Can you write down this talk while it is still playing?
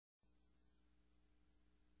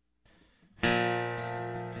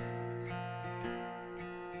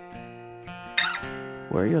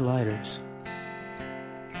Where are your lighters?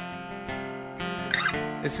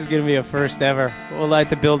 This is going to be a first ever. We'll light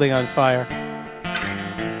the building on fire.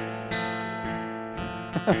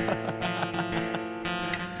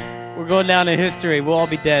 We're going down in history. We'll all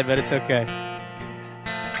be dead, but it's okay.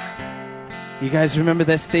 You guys remember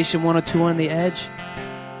that station 102 on the Edge?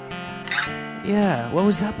 Yeah, what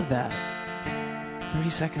was up with that? 30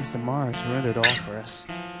 Seconds to Mars ruined it all for us.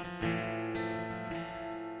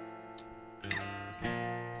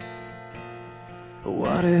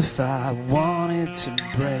 What if I wanted to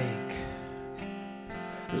break,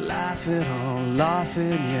 laugh it all off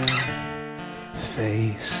in your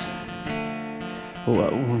face?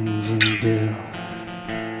 What would you do?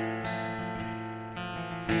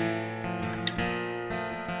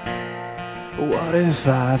 What if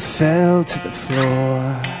I fell to the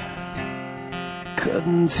floor,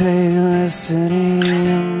 couldn't take this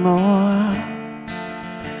anymore?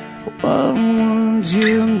 What would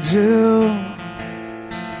you do?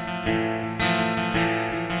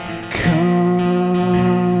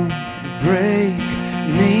 Come break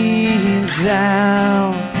me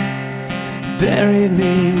down, bury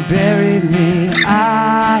me,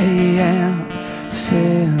 I am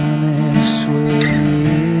finished with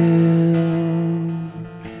you.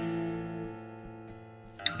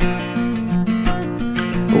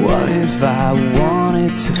 What if I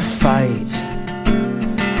wanted to fight,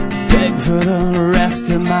 beg for the rest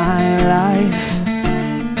of my life?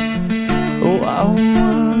 What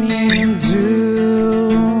would you do?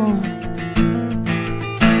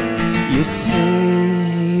 You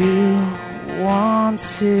say you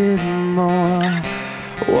wanted more.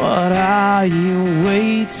 What are you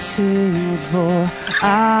waiting for?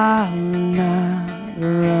 I'm not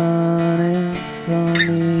running from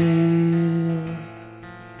you.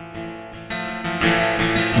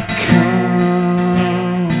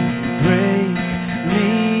 Come break me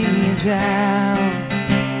down,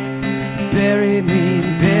 bury me,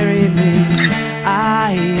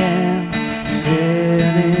 I am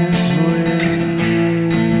finished with you.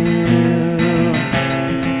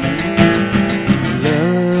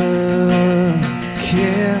 Look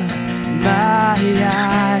in my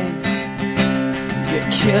eyes, you're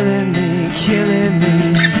killing me,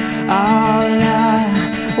 all I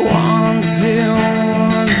wanted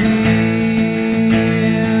was you.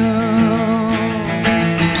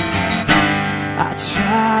 I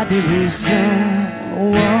tried to be someone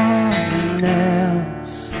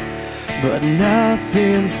else, but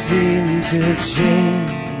nothing seemed to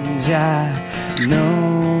change. I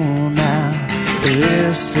know now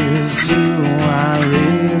this is who I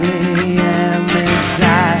really am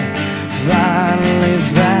inside. Finally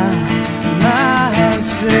found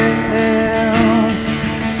myself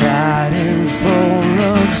fighting for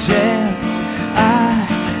a chance. I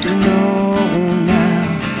know now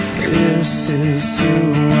this is who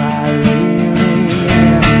I really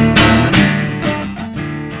am.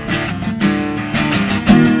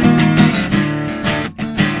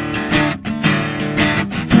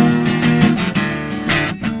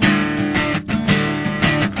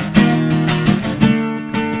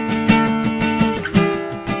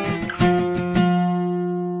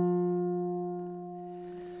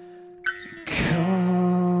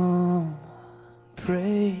 Come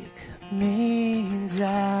break me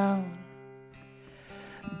down,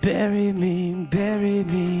 bury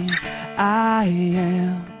me, I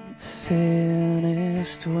am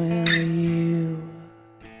finished with you.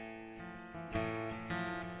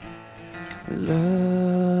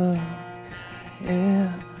 Look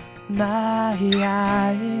in my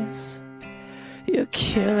eyes, you're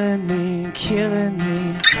killing me,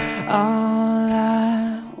 all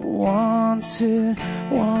I wanted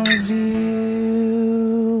was you.